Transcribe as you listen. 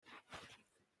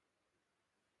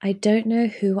I don't know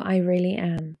who I really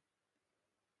am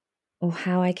or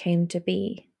how I came to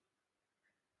be,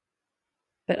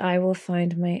 but I will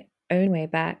find my own way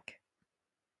back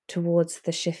towards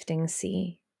the shifting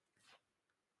sea.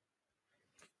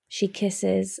 She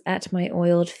kisses at my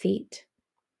oiled feet.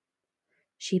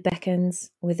 She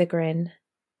beckons with a grin,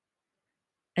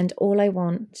 and all I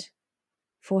want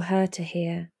for her to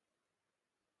hear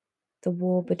the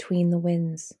war between the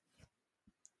winds.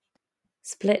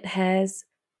 Split hairs,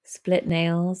 split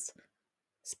nails,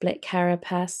 split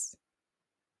carapace,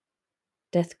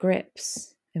 death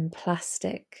grips in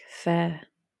plastic fair.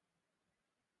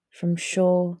 From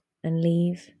shore and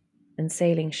leave and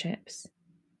sailing ships,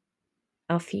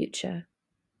 our future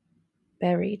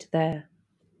buried there.